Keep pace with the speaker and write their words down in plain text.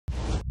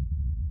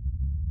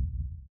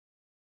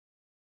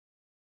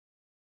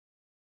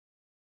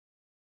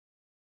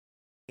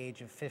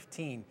age of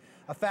 15.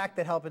 A fact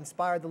that helped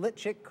inspire the lit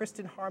chick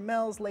Kristin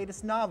Harmel's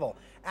latest novel.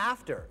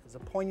 After is a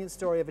poignant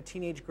story of a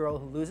teenage girl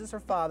who loses her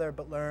father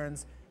but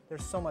learns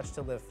there's so much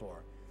to live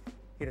for.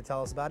 Here to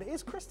tell us about it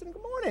is Kristin.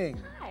 Good morning.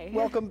 Hi.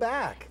 Welcome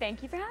back.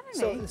 Thank you for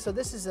having me. So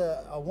this is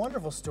a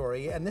wonderful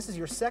story, and this is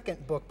your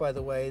second book, by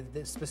the way,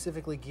 that's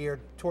specifically geared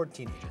toward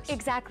teenagers.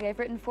 Exactly. I've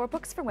written 4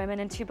 books for women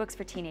and 2 books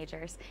for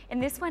teenagers.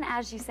 And this one,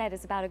 as you said,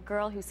 is about a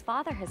girl whose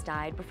father has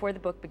died before the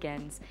book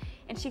begins.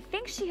 And she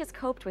thinks she has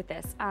coped with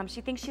this.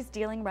 She thinks she's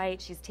dealing right,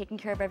 she's taking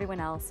care of everyone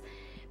else.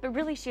 But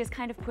really, she has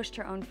kind of pushed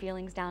her own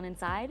feelings down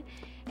inside.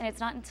 And it's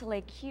not until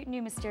a cute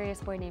new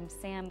mysterious boy named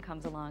Sam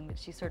comes along that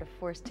she's sort of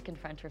forced to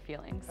confront her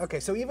feelings. Okay,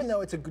 so even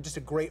though it's just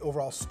a great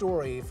overall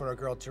story for a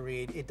girl to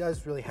read, it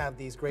does really have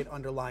these great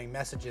underlying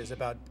messages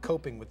about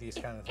coping with these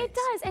kind of things. It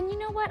does, and you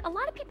know what? A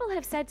lot of people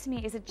have said to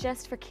me, is it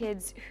just for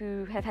kids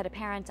who have had a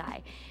parent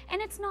die? And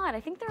it's not.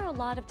 I think there are a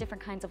lot of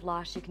different kinds of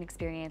loss you can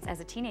experience as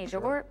a teenager,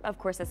 or of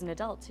course as an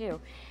adult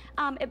too.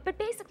 But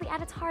basically,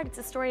 at its heart, it's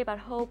a story about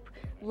hope,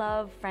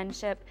 love,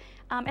 friendship,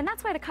 and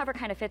that's why the cover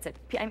kind of fits it.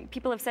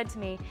 People have said to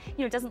me, you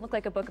know, it doesn't look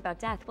like a book about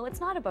death. Well, it's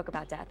not a book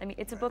about death. I mean,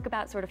 it's a book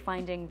about sort of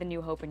finding the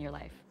new hope in your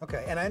life.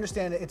 Okay, and I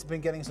understand it's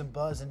been getting some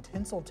buzz in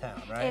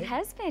Tinseltown, right? It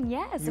has been,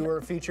 yes. You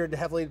were featured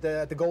heavily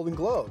at the Golden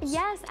Globes.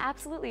 Yes,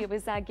 absolutely. It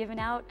was given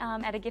out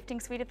at a gifting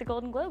suite at the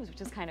Golden Globes,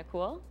 which is kind of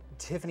cool.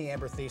 Tiffany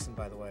Amber Thiessen,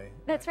 by the way.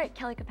 That's right,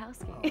 Kelly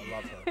Kapowski. Oh, I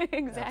love her.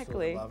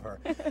 Exactly. Absolutely love her.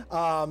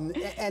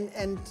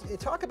 And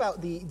talk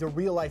about the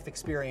real life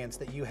experience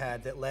that you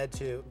had that led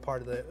to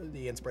part of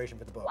the inspiration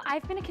for the book. Well,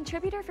 I've been a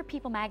contributor for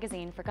People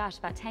magazine for, gosh,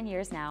 about 10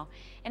 years now.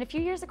 And a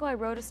few years ago, I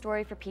wrote a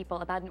story for People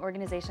about an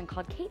organization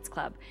called Kate's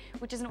Club,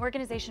 which is an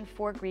organization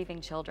for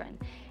grieving children.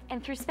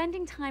 And through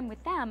spending time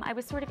with them, I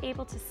was sort of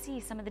able to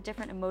see some of the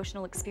different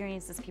emotional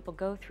experiences people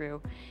go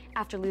through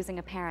after losing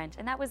a parent.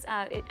 And that was,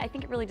 I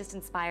think it really just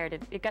inspired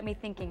it. It got me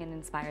thinking and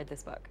inspired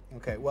this book.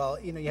 Okay, well,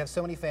 you know, you have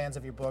so many fans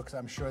of your books.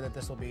 I'm sure that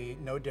this will be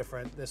no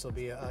different. This will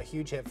be a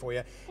huge hit for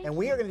you. And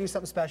we are going to do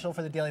something special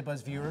for the Daily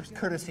Buzz viewers,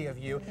 courtesy of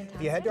you. Fantastic.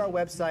 If you head to our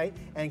website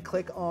and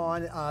click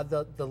on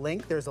the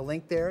link, there's a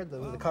link there,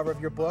 the cover of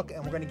your book,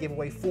 and we're going to give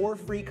away 4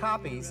 free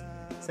copies.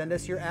 Send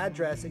us your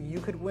address, and you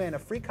could win a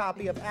free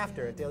copy of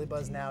After at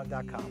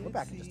DailyBuzzNow.com. We're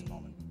back in just a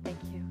moment. Thank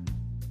you.